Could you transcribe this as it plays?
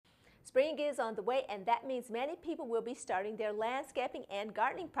Spring is on the way, and that means many people will be starting their landscaping and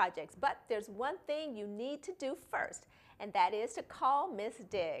gardening projects. But there's one thing you need to do first, and that is to call Miss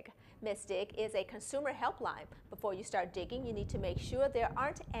Dig. Miss Dig is a consumer helpline. Before you start digging, you need to make sure there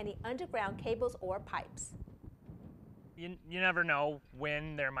aren't any underground cables or pipes. You never know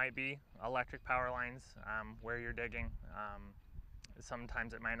when there might be electric power lines where you're digging.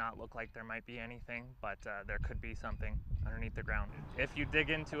 Sometimes it might not look like there might be anything, but there could be something underneath the ground. If you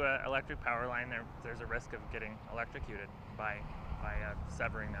dig into an electric power line, there's a risk of getting electrocuted by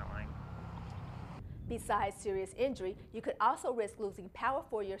severing that line. Besides serious injury, you could also risk losing power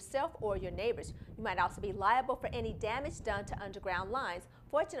for yourself or your neighbors. You might also be liable for any damage done to underground lines.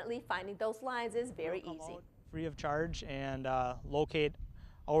 Fortunately, finding those lines is very easy. Free of charge and locate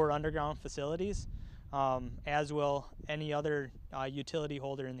our underground facilities, as will any other utility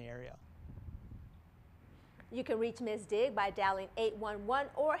holder in the area. You can reach Ms. Dig by dialing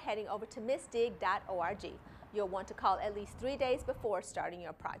 811 or heading over to msdig.org. You'll want to call at least 3 days before starting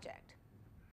your project.